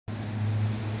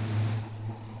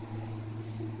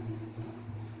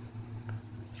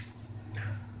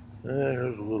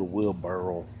There's a little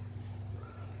wheelbarrow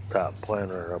type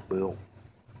planter I built.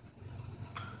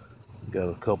 Got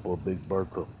a couple of big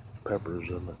Bertha peppers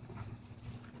in it.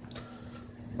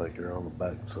 Back here on the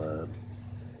back side.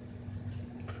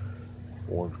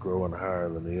 One's growing higher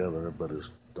than the other, but it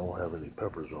don't have any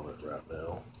peppers on it right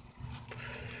now.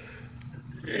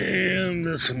 And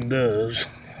this one does.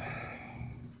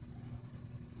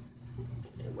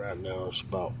 Right now it's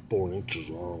about 4 inches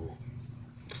long.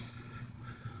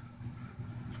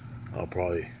 I'll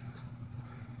probably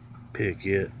pick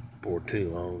it for too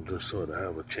long just so to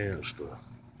have a chance to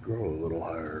grow a little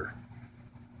higher.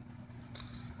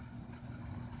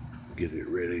 Get it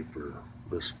ready for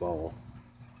this fall.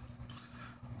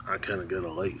 I kind of got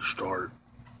a late start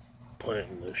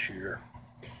planting this year.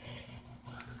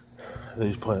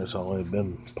 These plants only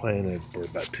been planted for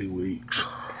about 2 weeks.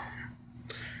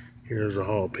 Here's a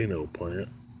jalapeno plant,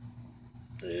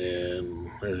 and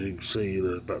as you can see,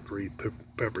 there's about 3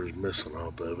 peppers missing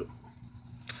off of it.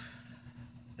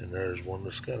 And there's one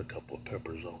that's got a couple of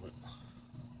peppers on it.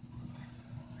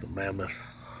 The mammoth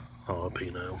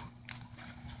jalapeno.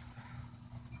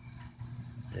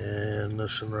 And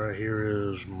this one right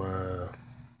here is my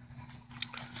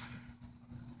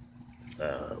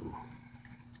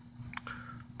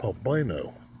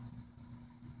poblano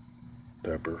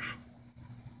peppers.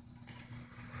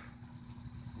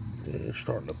 Yeah, it's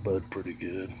starting to bud pretty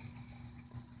good.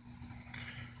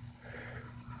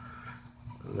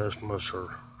 And that's my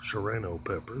serrano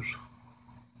peppers.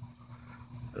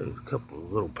 There's a couple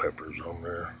of little peppers on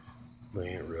there. They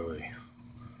ain't really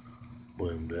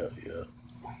bloomed out yet.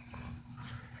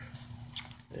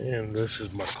 And this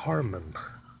is my Carmen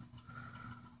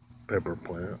pepper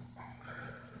plant.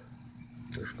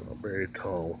 It's not very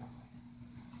tall,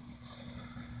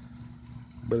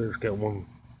 but it's got one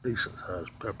decent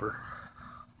sized pepper.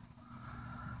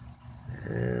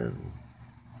 And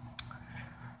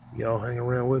y'all hang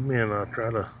around with me and I'll try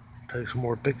to take some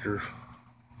more pictures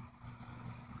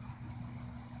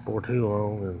before too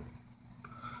long and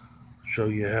show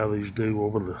you how these do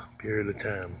over the period of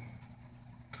time.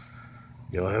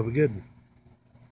 Y'all have a good one.